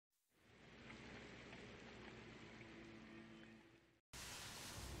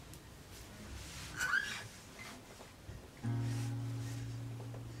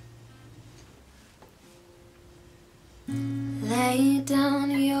Lay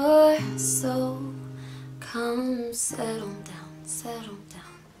down your soul, come settle down, settle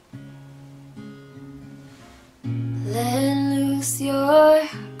down. Let loose your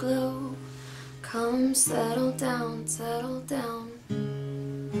glow, come settle down, settle down.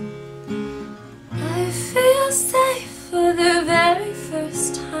 I feel safe for the very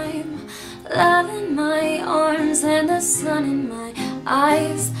first time, love in my arms and the sun in my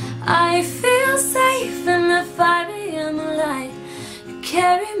eyes. I feel safe in the 5 a.m. light. You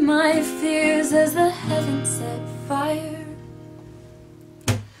carry my fears as the heavens set fire.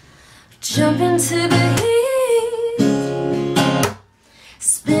 Jump into the heat,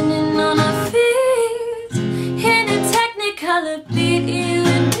 spinning on our feet, in a Technicolor beat, you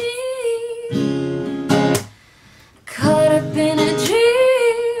and me, caught up in a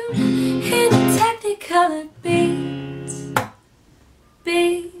dream, in a Technicolor beat,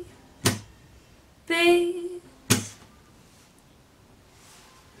 beat.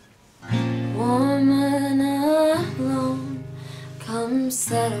 Warm and alone, come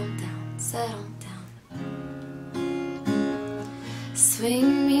settle down, settle down.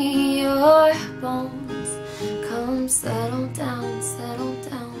 Swing me your bones, come settle down, settle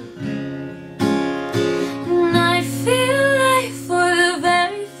down. And I feel life for the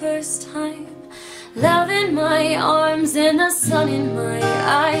very first time, love in my arms and the sun in my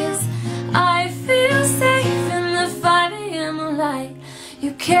eyes. I feel safe in the 5 a.m. light.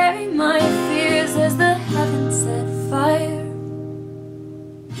 You carry my fears as the heavens set fire.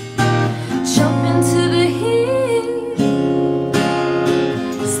 Jump into the heat,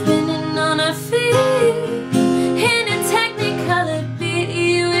 spinning on our feet, in a Technicolor beat,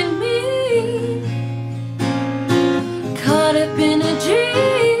 you and me, caught up in a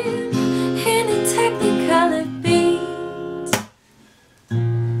dream, in a Technicolor beat.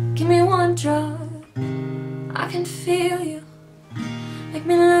 Give me one drop, I can feel you, make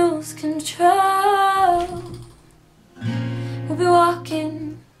me lose control. We'll be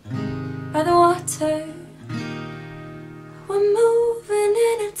walking by the water, we're moving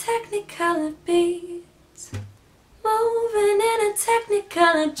in a Technicolor beat, moving in a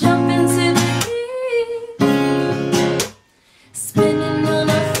Technicolor. Jump into the heat, spinning on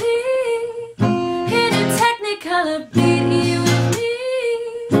our feet, in a Technicolor beat, you and me,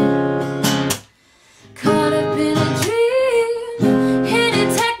 caught up in a dream, in a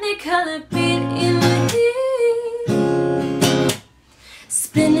Technicolor beat, in the heat,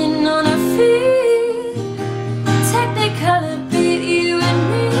 spinning on our feet, Technicolor beat, you and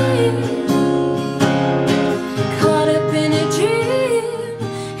me, caught up in a dream,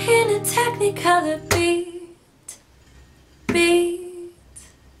 in a Technicolor beat, beat,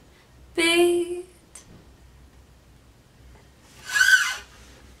 beat.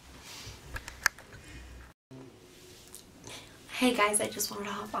 Hey guys, I just wanted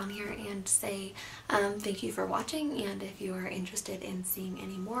to hop on here and say thank you for watching, and if you are interested in seeing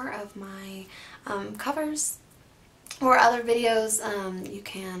any more of my covers or other videos, you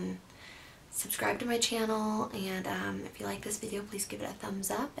can subscribe to my channel, and if you like this video, please give it a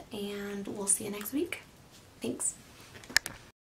thumbs up, and we'll see you next week. Thanks.